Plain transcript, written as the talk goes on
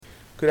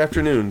Good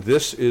afternoon.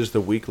 This is the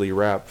weekly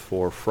wrap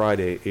for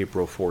Friday,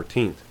 April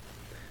 14th.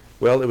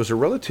 Well, it was a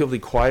relatively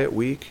quiet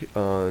week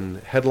on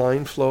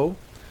headline flow,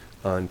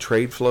 on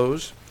trade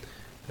flows.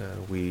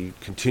 We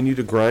continue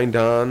to grind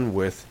on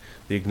with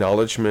the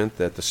acknowledgement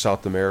that the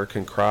South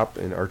American crop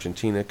in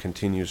Argentina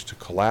continues to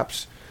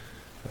collapse.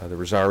 The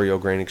Rosario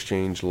Grain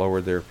Exchange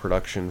lowered their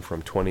production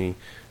from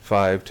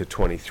 25 to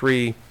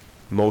 23.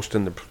 Most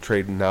in the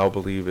trade now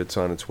believe it's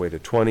on its way to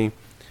 20.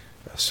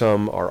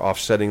 Some are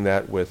offsetting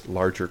that with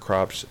larger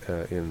crops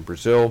in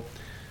Brazil,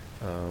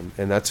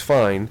 and that's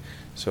fine.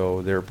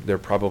 So they're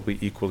probably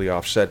equally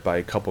offset by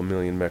a couple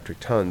million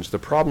metric tons. The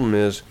problem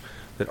is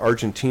that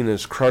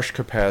Argentina's crush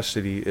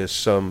capacity is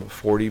some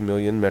 40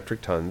 million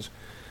metric tons,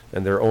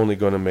 and they're only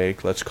going to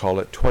make, let's call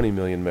it, 20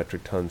 million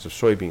metric tons of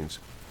soybeans.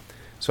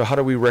 So how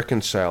do we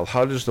reconcile?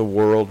 How does the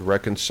world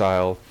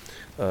reconcile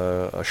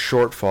a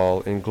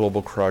shortfall in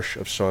global crush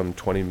of some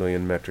 20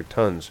 million metric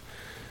tons?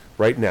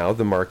 Right now,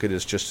 the market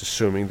is just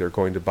assuming they're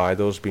going to buy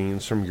those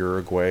beans from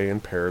Uruguay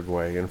and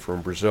Paraguay and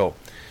from Brazil.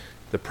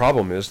 The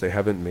problem is they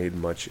haven't made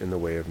much in the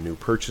way of new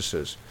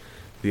purchases.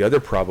 The other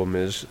problem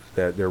is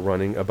that they're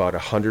running about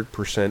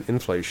 100%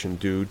 inflation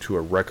due to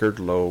a record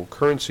low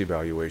currency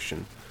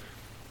valuation.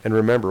 And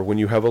remember, when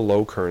you have a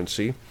low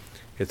currency,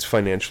 it's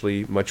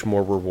financially much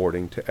more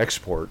rewarding to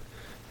export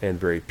and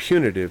very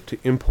punitive to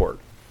import.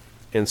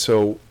 And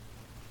so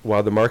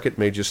while the market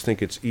may just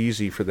think it's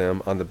easy for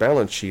them on the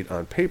balance sheet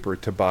on paper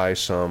to buy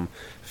some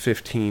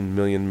 15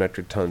 million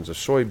metric tons of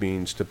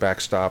soybeans to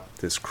backstop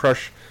this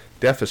crush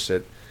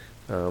deficit,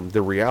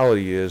 the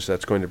reality is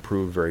that's going to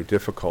prove very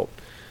difficult.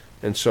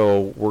 And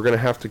so we're going to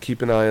have to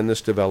keep an eye on this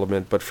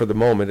development, but for the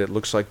moment it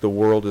looks like the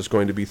world is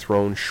going to be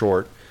thrown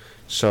short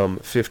some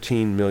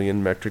 15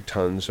 million metric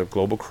tons of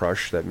global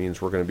crush. That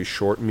means we're going to be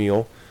short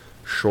meal,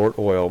 short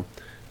oil,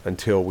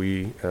 until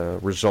we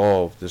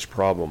resolve this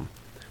problem.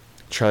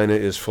 China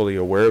is fully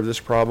aware of this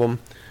problem.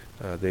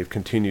 They've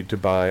continued to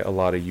buy a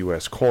lot of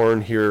U.S.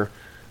 corn here.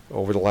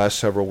 Over the last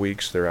several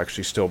weeks, they're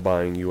actually still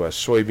buying U.S.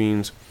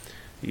 soybeans,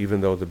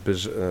 even though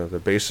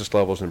the basis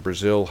levels in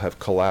Brazil have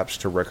collapsed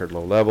to record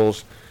low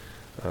levels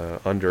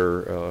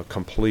under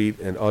complete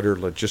and utter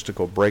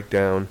logistical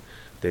breakdown.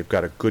 They've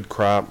got a good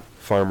crop.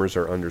 Farmers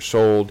are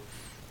undersold,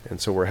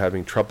 and so we're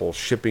having trouble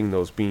shipping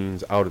those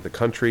beans out of the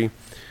country.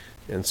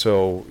 And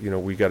so,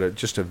 we got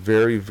just a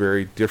very,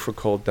 very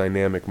difficult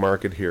dynamic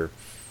market here.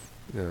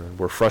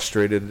 We're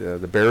frustrated.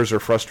 The bears are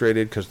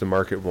frustrated because the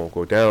market won't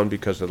go down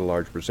because of the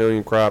large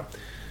Brazilian crop.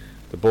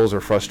 The bulls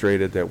are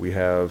frustrated that we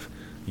have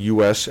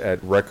U.S.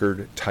 at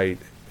record tight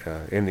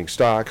ending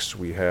stocks.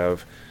 We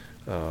have,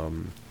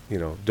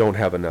 don't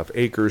have enough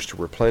acres to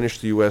replenish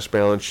the U.S.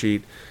 balance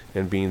sheet,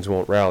 and beans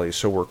won't rally.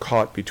 So we're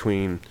caught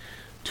between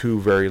two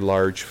very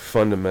large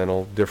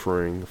fundamental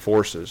differing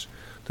forces.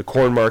 The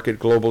corn market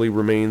globally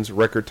remains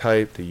record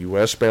tight. The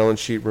U.S. balance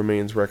sheet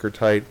remains record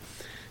tight.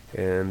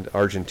 And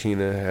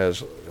Argentina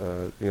has,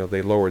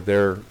 they lowered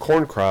their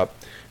corn crop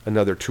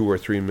another 2 or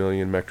 3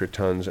 million metric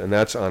tons, and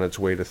that's on its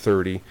way to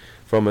 30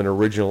 from an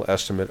original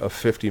estimate of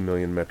 50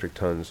 million metric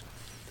tons.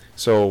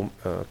 So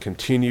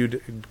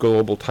continued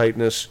global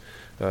tightness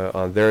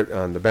on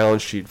the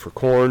balance sheet for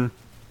corn.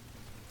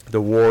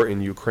 The war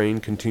in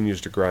Ukraine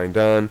continues to grind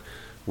on.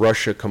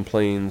 Russia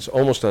complains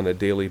almost on a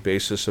daily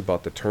basis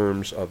about the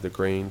terms of the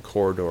grain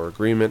corridor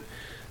agreement,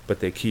 but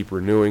they keep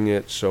renewing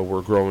it, so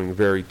we're growing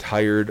very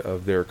tired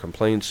of their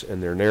complaints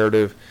and their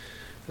narrative.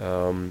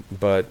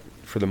 But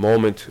for the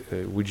moment,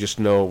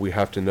 we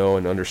have to know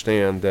and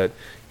understand that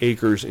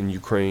acres in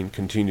Ukraine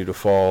continue to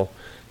fall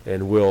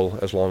and will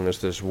as long as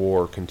this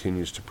war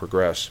continues to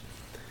progress.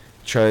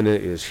 China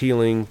is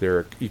healing.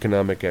 Their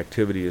economic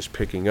activity is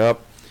picking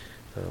up.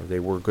 They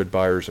were good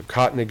buyers of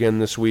cotton again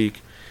this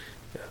week,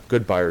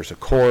 good buyers of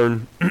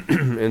corn,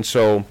 and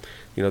so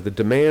the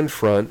demand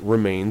front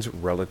remains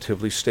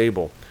relatively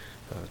stable.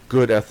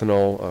 Good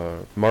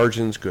ethanol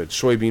margins, good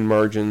soybean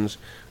margins.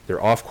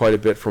 They're off quite a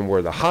bit from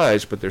where the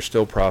highs, but they're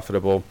still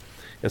profitable,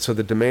 and so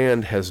the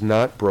demand has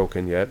not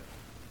broken yet.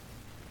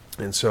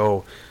 And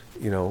so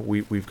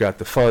we've got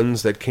the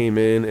funds that came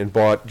in and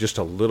bought just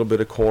a little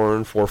bit of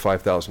corn, 4,000 or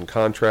 5,000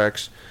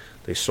 contracts.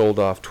 They sold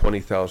off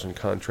 20,000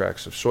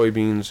 contracts of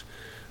soybeans.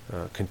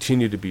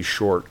 Continue to be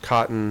short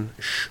cotton,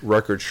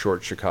 record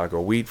short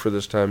Chicago wheat for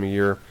this time of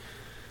year,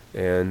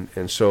 and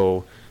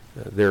so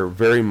they're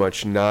very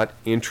much not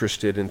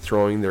interested in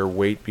throwing their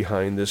weight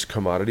behind this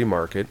commodity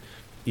market,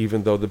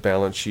 even though the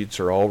balance sheets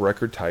are all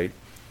record tight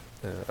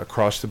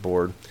across the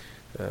board.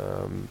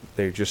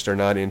 They just are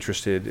not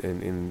interested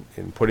in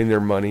putting their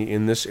money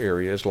in this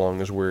area as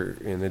long as we're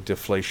in a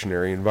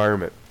deflationary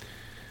environment.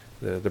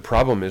 The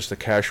problem is the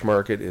cash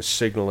market is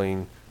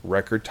signaling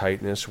record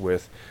tightness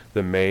with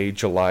the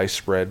May-July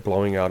spread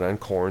blowing out on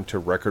corn to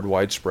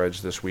record-wide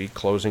spreads this week,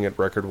 closing at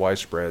record-wide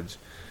spreads.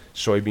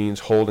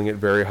 Soybeans holding at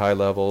very high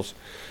levels,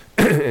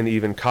 and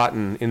even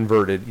cotton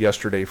inverted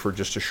yesterday for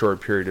just a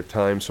short period of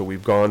time. So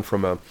we've gone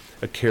from a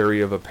carry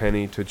of a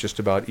penny to just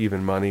about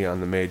even money on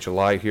the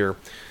May-July here,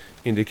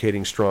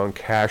 indicating strong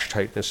cash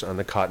tightness on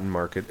the cotton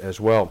market as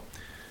well.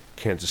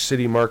 Kansas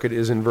City market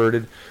is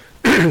inverted.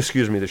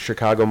 excuse me, the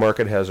Chicago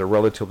market has a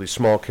relatively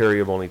small carry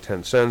of only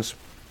 10 cents.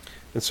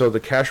 And so the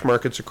cash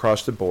markets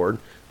across the board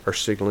are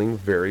signaling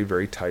very,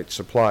 very tight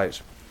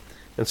supplies.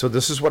 And so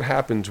this is what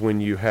happens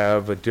when you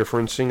have a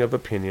differencing of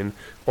opinion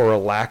or a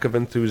lack of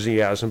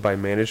enthusiasm by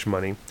managed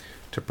money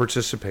to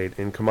participate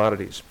in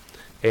commodities.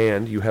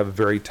 And you have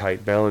very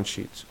tight balance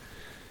sheets.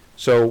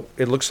 So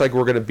it looks like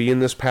we're going to be in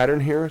this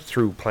pattern here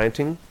through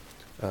planting.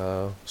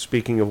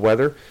 Speaking of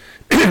weather,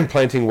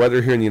 planting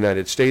weather here in the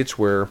United States,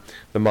 where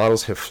the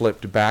models have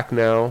flipped back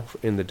now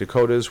in the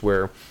Dakotas,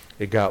 where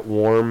it got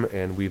warm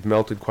and we've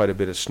melted quite a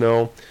bit of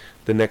snow.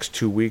 The next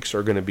 2 weeks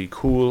are going to be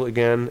cool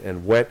again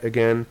and wet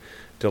again,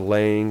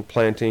 delaying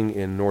planting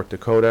in North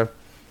Dakota.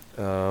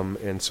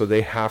 And so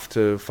they have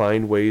to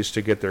find ways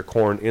to get their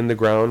corn in the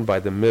ground by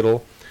the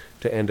middle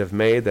to end of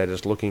May. That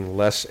is looking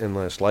less and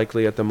less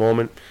likely at the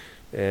moment.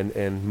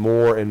 And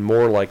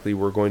more likely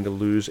we're going to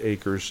lose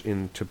acres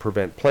to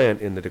prevent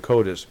plant in the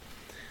Dakotas.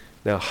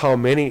 Now, how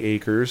many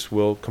acres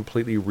will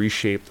completely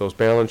reshape those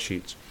balance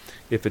sheets?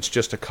 If it's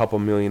just a couple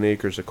million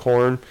acres of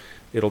corn,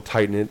 it'll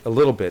tighten it a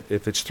little bit.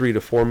 If it's 3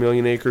 to 4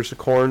 million acres of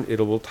corn,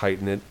 it will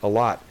tighten it a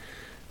lot.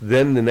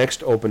 Then the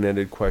next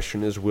open-ended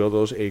question is, will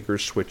those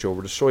acres switch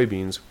over to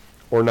soybeans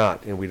or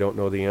not? And we don't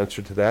know the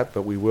answer to that,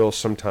 but we will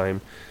sometime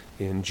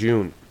in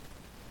June.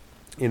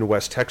 In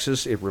West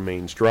Texas, it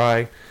remains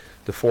dry.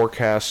 The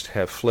forecasts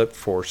have flipped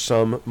for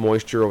some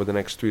moisture over the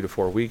next 3 to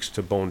 4 weeks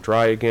to bone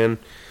dry again.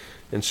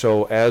 And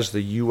so as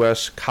the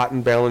U.S.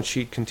 cotton balance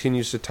sheet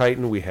continues to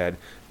tighten, we had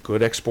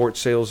good export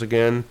sales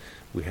again.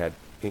 We had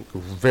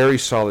very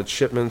solid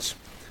shipments.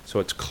 So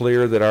it's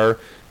clear that our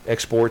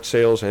export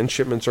sales and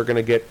shipments are going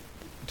to get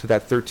to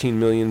that 13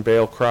 million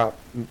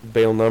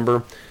bale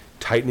number,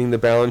 tightening the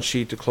balance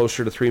sheet to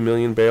closer to 3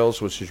 million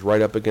bales, which is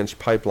right up against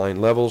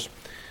pipeline levels.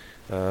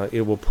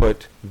 It will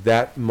put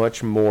that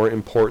much more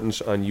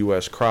importance on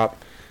U.S.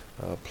 crop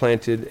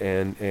planted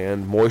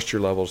and moisture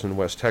levels in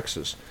West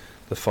Texas.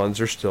 The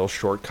funds are still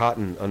short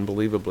cotton,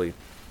 unbelievably.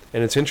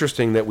 And it's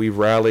interesting that we've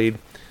rallied,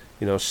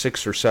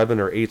 6 or 7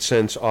 or 8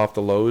 cents off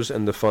the lows,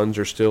 and the funds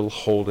are still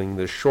holding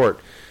this short.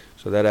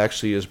 So that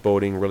actually is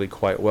boding really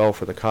quite well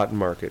for the cotton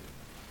market.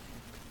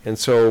 And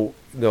so,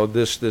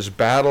 this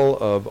battle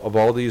of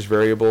all these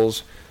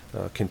variables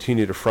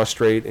continue to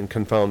frustrate and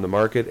confound the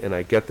market, and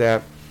I get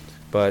that.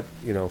 But,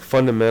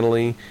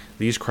 fundamentally,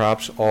 these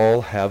crops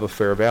all have a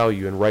fair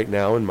value. And right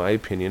now, in my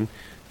opinion,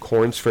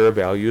 corn's fair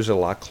value is a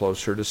lot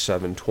closer to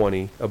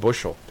 $7.20 a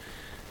bushel.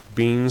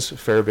 Beans'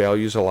 fair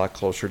value is a lot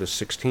closer to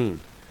 $16.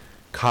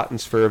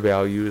 Cotton's fair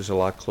value is a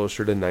lot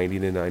closer to 90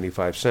 to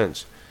 95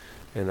 cents.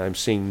 And I'm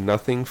seeing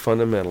nothing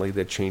fundamentally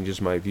that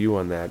changes my view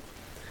on that.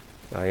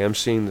 I am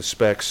seeing the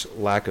specs'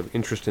 lack of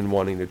interest in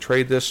wanting to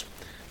trade this,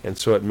 and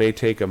so it may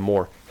take a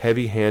more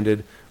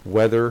heavy-handed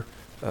weather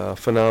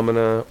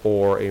phenomena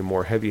or a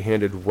more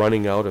heavy-handed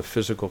running out of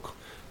physical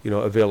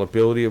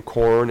availability of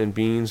corn and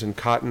beans and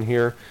cotton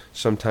here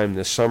sometime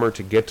this summer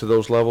to get to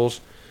those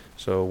levels.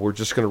 So we're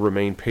just going to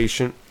remain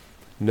patient,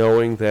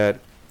 knowing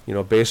that,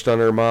 based on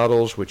our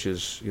models, which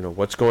is,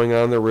 what's going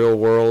on in the real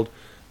world,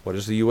 what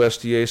does the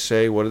USDA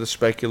say, what are the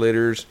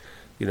speculators,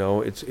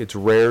 it's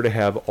rare to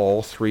have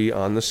all three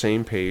on the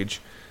same page,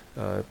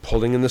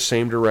 pulling in the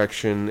same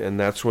direction, and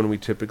that's when we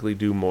typically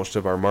do most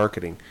of our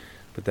marketing.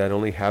 But that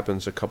only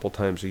happens a couple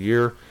times a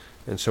year,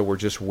 and so we're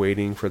just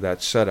waiting for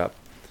that setup.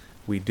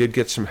 We did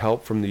get some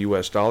help from the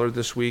U.S. dollar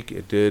this week.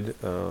 It did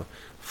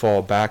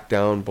fall back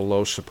down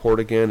below support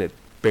again. It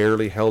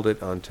barely held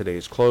it on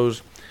today's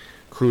close.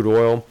 Crude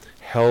oil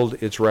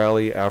held its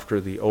rally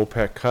after the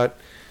OPEC cut,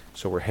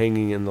 so we're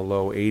hanging in the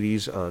low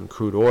 80s on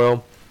crude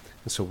oil,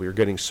 and so we're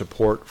getting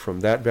support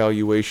from that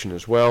valuation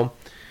as well.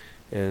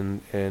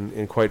 And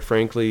quite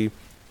frankly,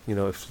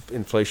 if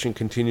inflation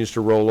continues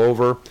to roll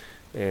over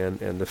and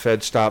the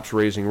Fed stops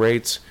raising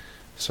rates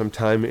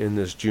sometime in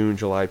this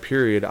June-July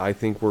period, I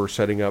think we're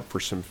setting up for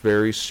some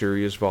very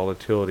serious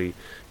volatility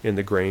in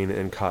the grain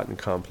and cotton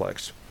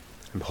complex.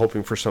 I'm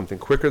hoping for something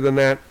quicker than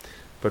that,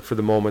 but for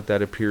the moment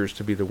that appears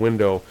to be the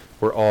window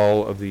where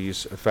all of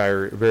these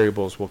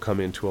variables will come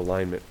into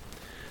alignment.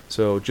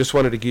 So just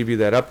wanted to give you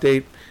that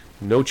update.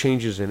 No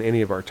changes in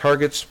any of our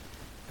targets,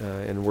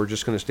 and we're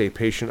just going to stay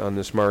patient on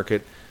this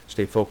market,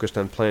 stay focused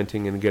on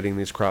planting and getting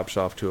these crops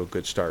off to a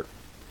good start.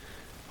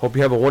 Hope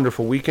you have a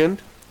wonderful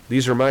weekend.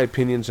 These are my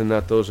opinions and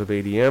not those of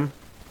ADM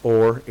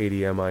or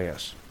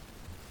ADMIS.